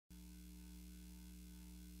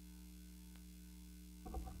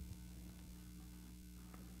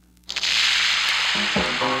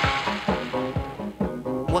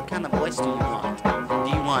kind of voice do you want? Do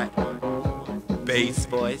you want bass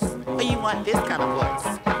voice? Or you want this kind of voice?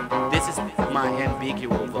 This is my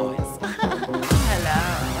ambigual voice. Hello.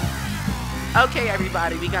 Okay,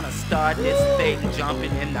 everybody, we're gonna start this thing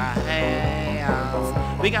jumping in the house.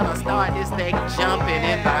 We're gonna start this thing jumping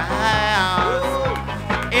in the house.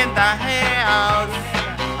 In the house.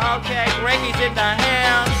 Okay, Greggy's in the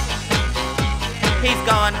house. He's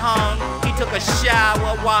gone home. He took a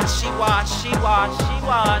shower. Washy.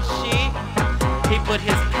 He put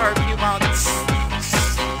his perfume on. And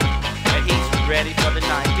he's ready for the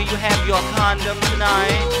night. Do you have your condom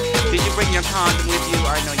tonight? Did you bring your condom with you?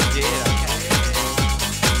 I know you did.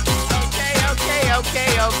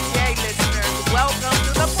 Okay, listeners. Welcome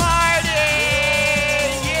to the party.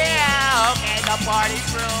 Yeah. Okay, the party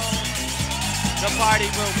room. The party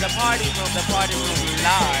room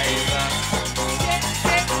live.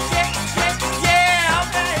 Yeah,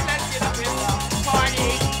 okay, let's get up in the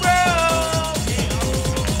party room.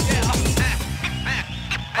 Yeah.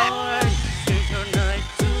 Alright, it's your night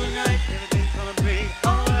tonight, everything's gonna be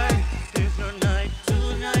alright. It's your night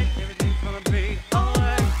tonight, everything's gonna be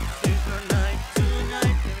alright. It's your night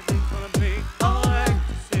tonight, everything's gonna be alright.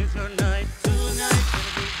 It's your night tonight,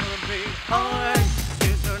 everything's gonna be alright.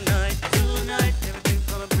 It's your night tonight, everything's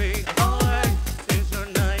gonna be alright. It's your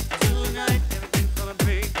night tonight, everything's gonna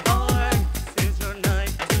be alright. It's your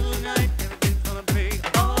night tonight, everything's gonna be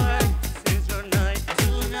alright. It's your night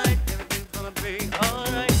tonight, everything's gonna be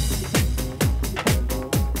alright.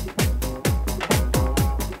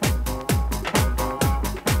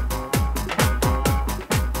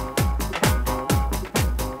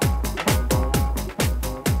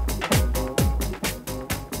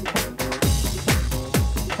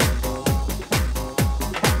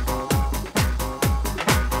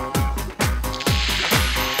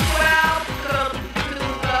 Welcome to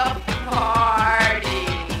the party.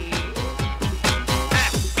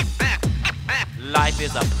 Life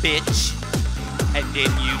is a bitch, and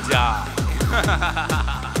then you die.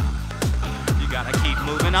 You gotta keep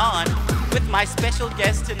moving on. With my special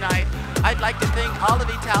guest tonight, I'd like to thank all of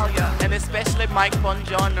Italia, and especially Mike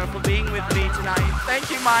Bongiorno for being with me tonight. Thank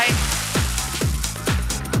you, Mike.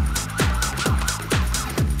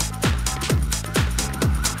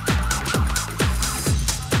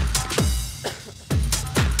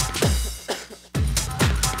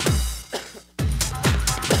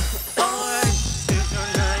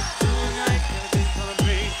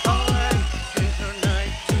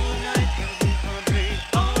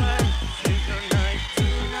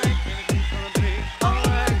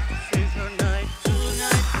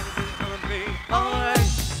 Alright,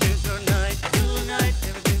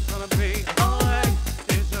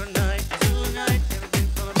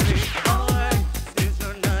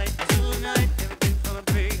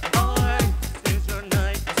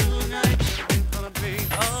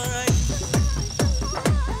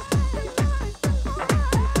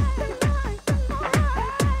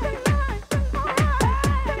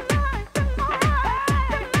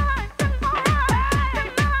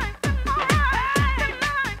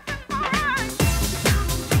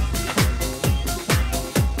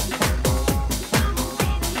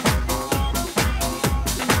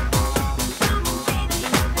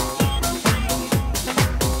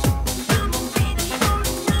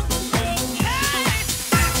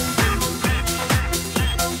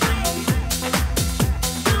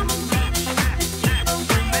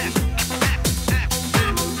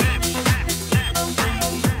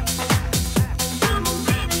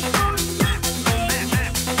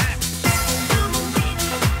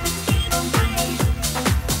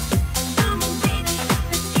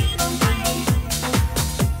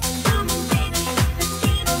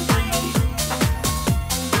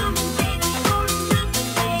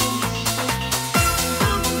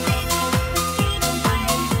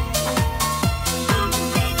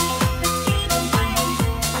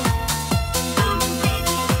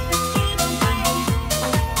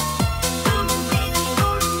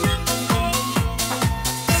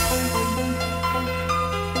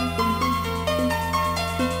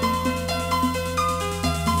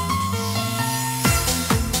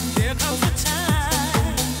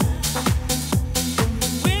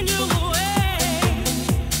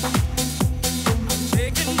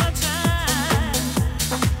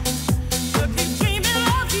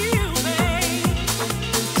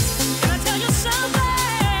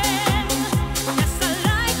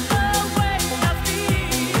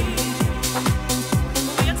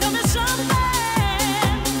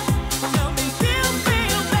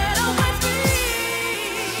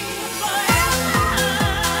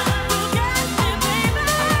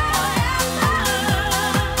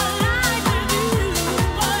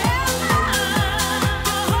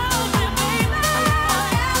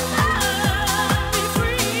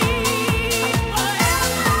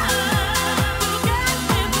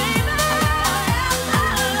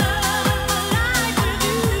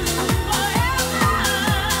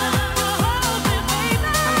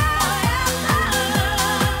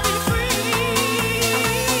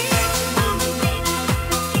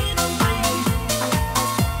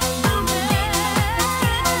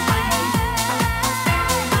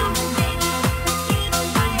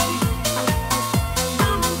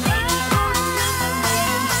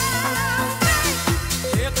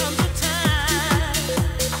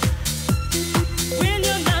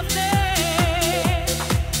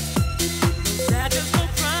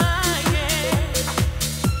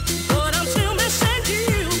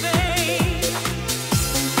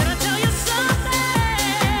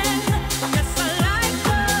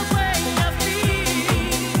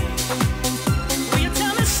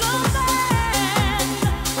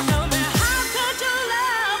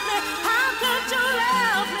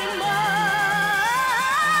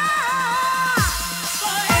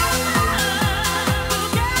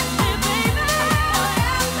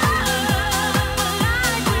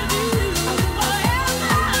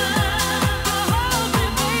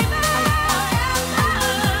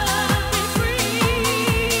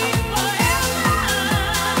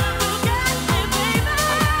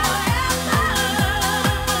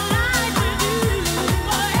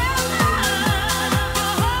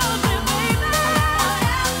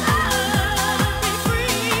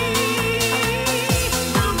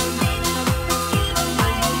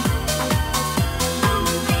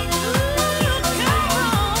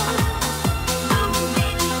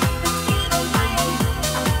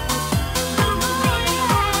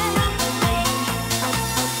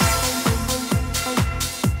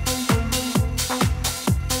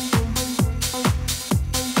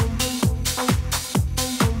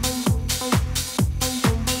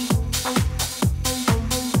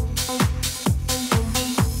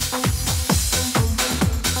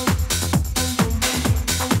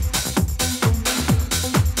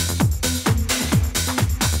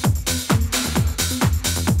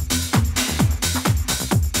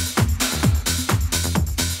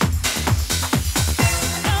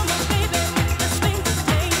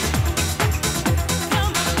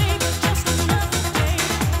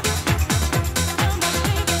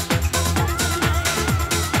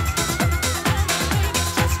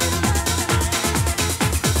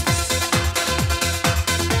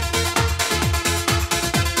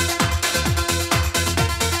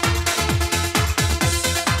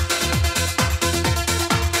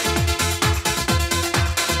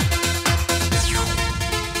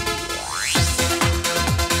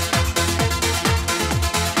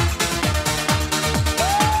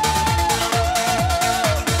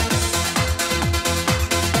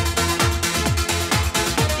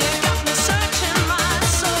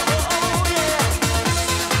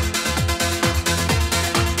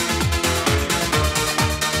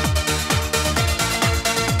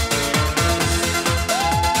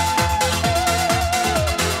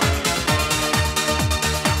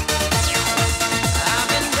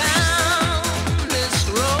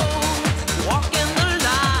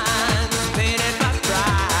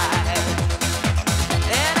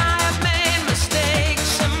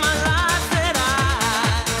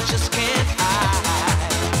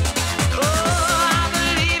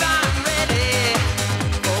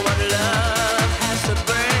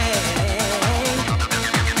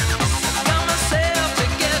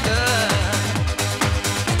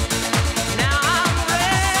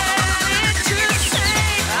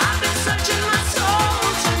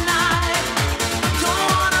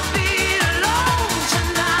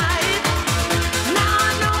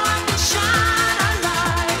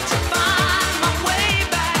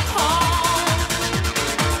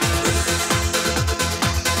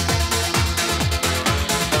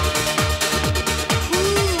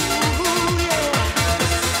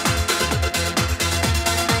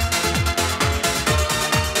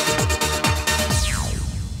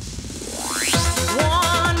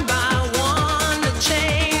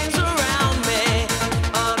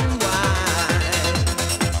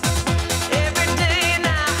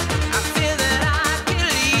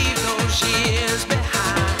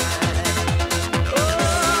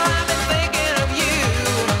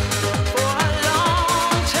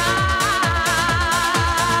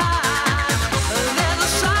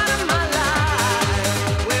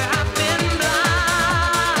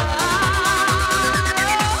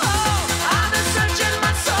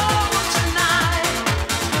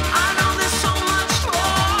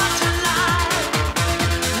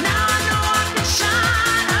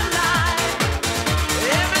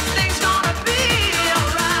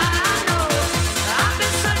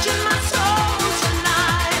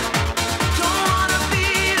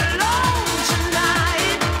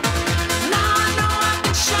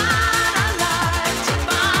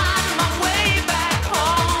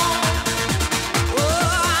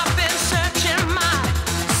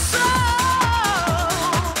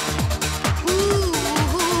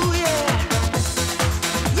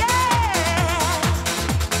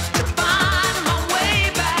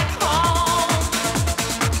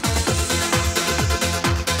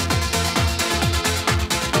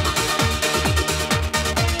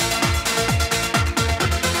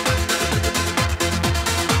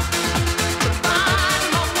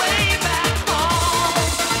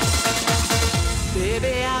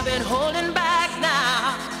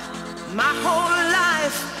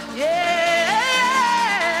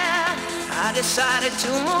 decided to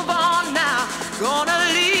move on now. Gonna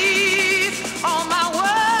leave all my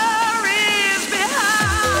worries behind.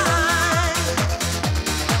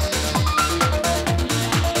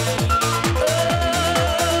 Oh,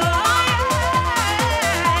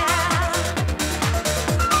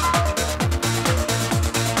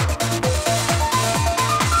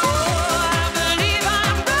 I believe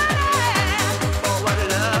I'm ready for what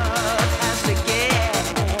love has to give.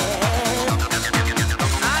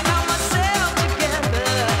 I got myself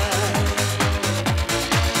together.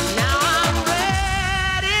 Now I'm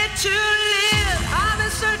ready to live. I've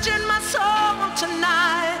been searching my soul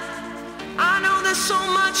tonight. I know there's so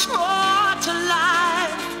much more to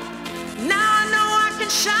life. Now I know I can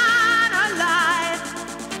shine a light.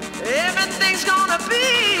 Everything's gonna be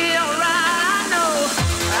alright. I know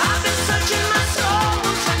I've been searching my soul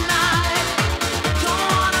tonight. Don't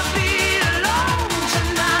wanna be alone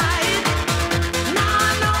tonight. Now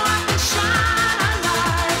I know I can shine a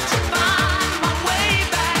light to find my way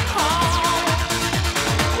back home.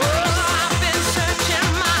 Oh, I've been searching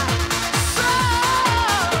my soul.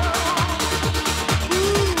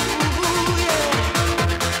 Ooh, yeah.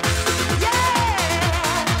 Yeah.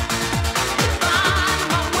 To find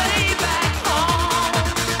my way back home.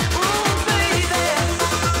 Ooh, baby.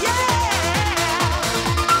 Yeah.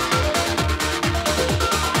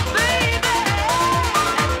 Baby.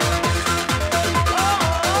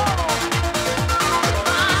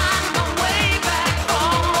 Find my way back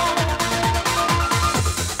home.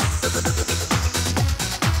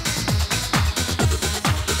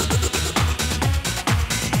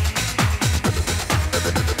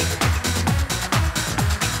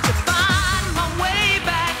 To find my way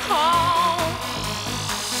back home.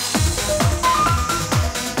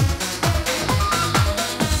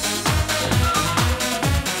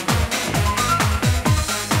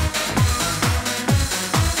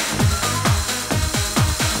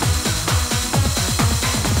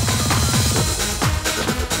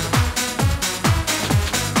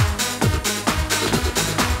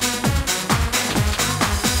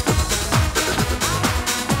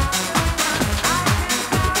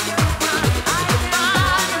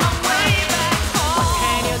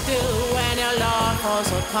 Can you do when your love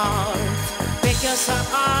falls apart? Pick yourself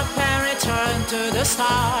up and return to the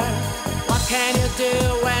start. What can you do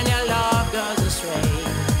when your love goes astray?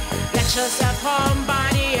 Get yourself home by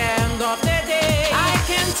the end of the day. I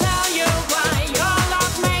can tell you why your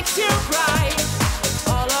love makes you cry.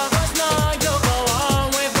 All of us know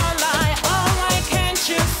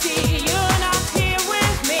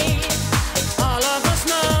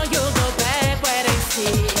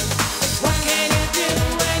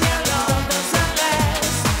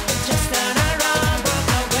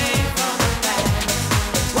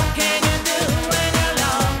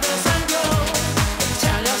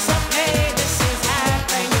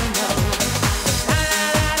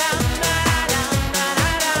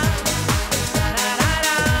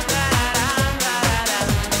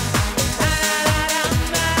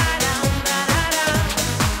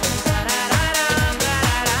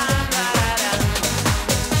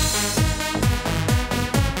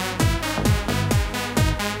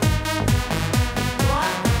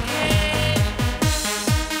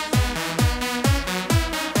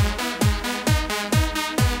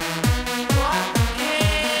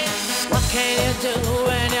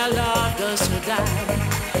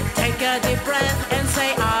Take a deep breath and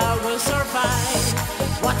say I will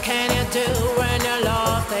survive. What can you do when your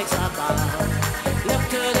love takes a bow? Look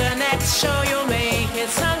to the next show, you make it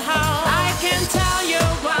somehow. I can tell you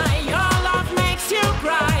why your love makes you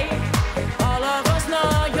cry. All of us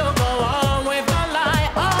know you go on with the lie.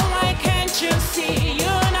 Oh, why can't you see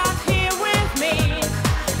you're not here with me?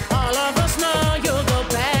 All of us know you go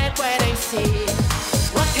back where they see.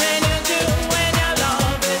 What can you do when your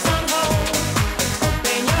love is on hold?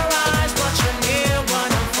 Open your eyes, watch a new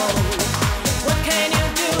one unfold. What can you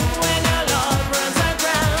do when your love runs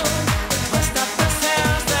aground? Bust up the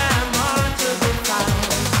cells, there are more to be found.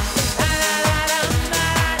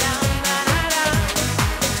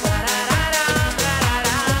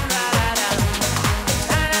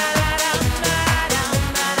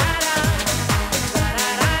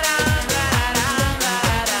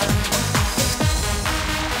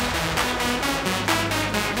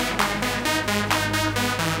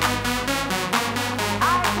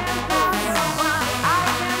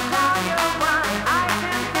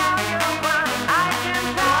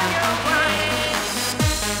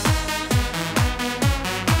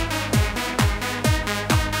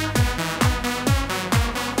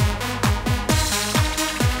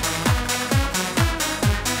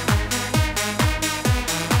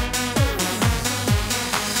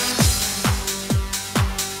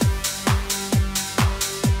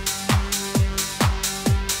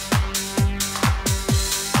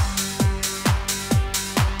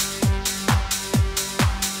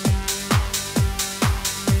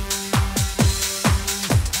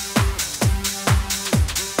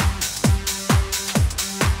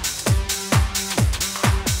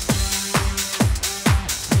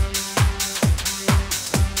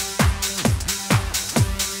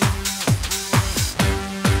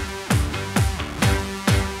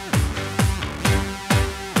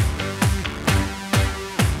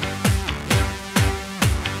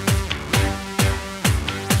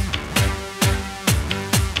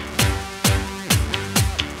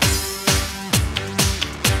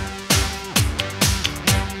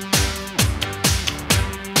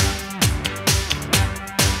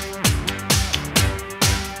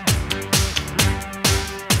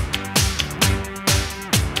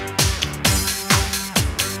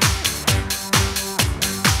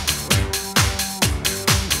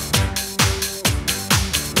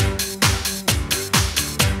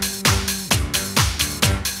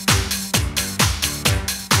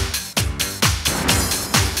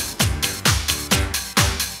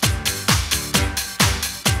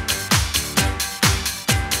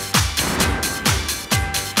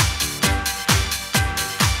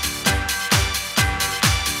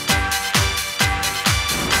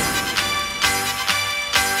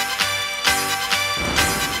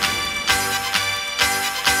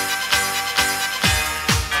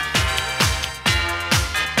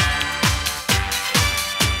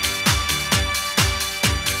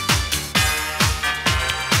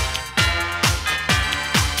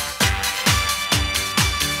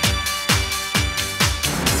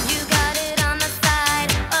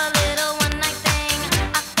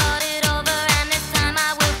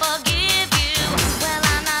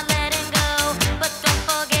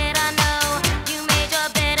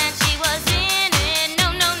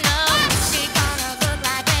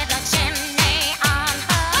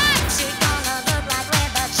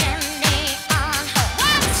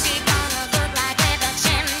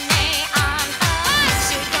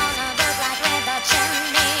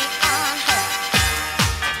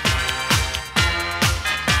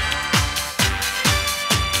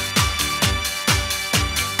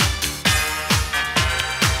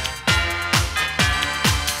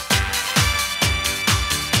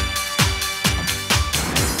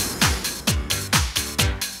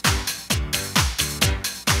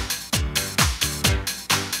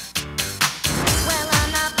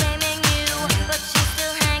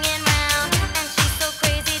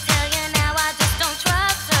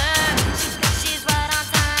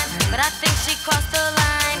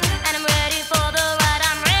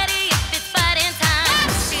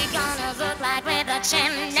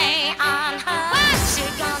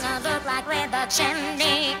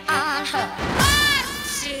 chimney on her.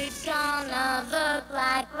 She's gonna look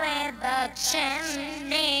like with a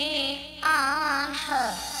chimney on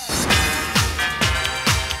her.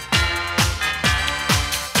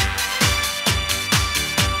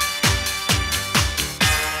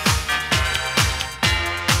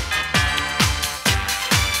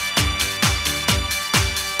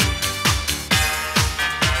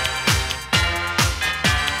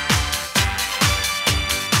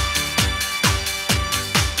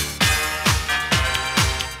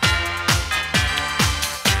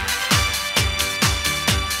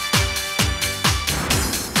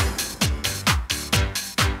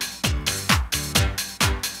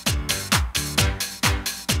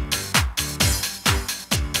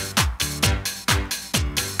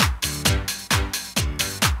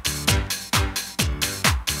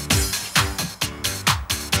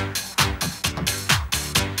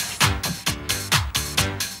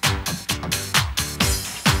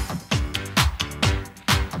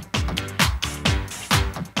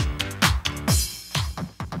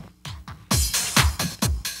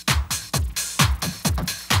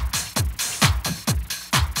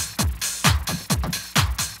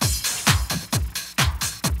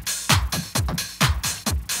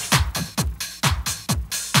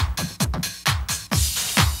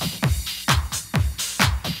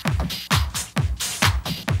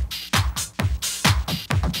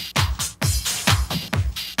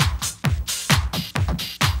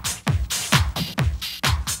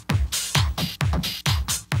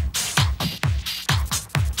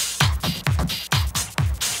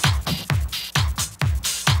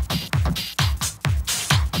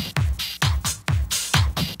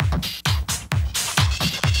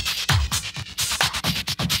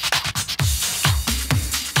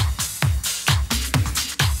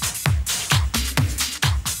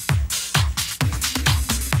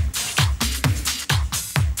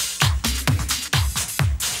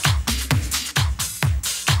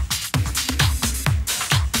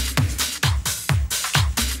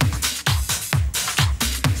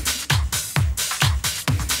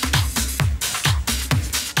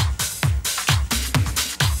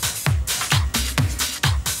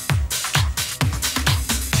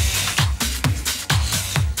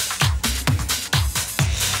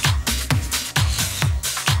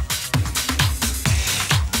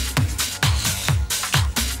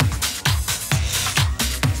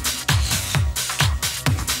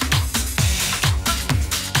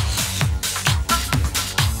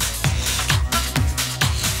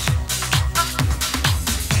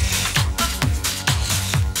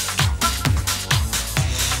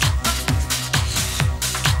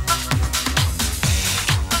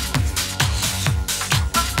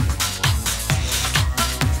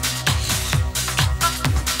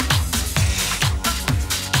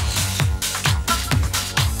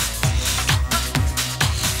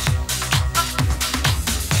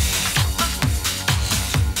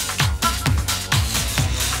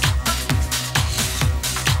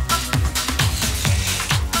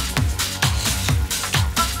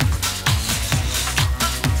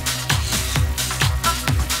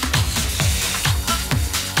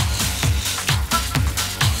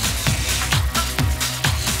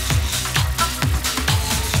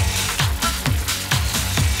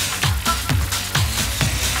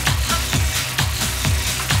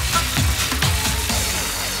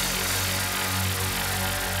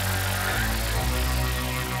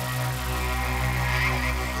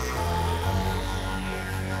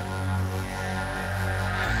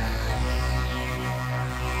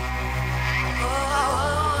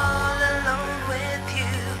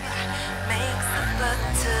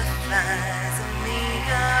 butterflies and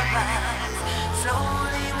meteorites.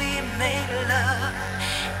 Slowly we make love,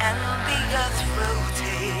 and the earth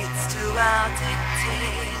rotates to our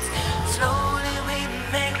dictates. Slowly we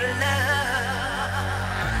make love.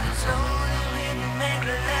 Slowly we make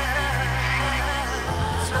love.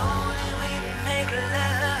 Slowly we make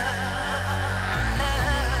love.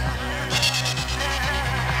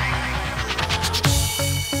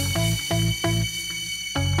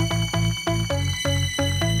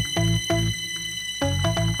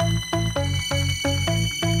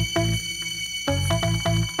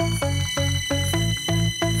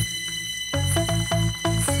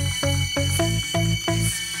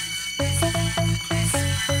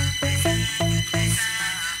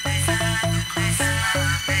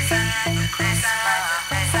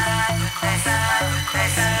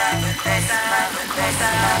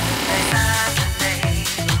 Let's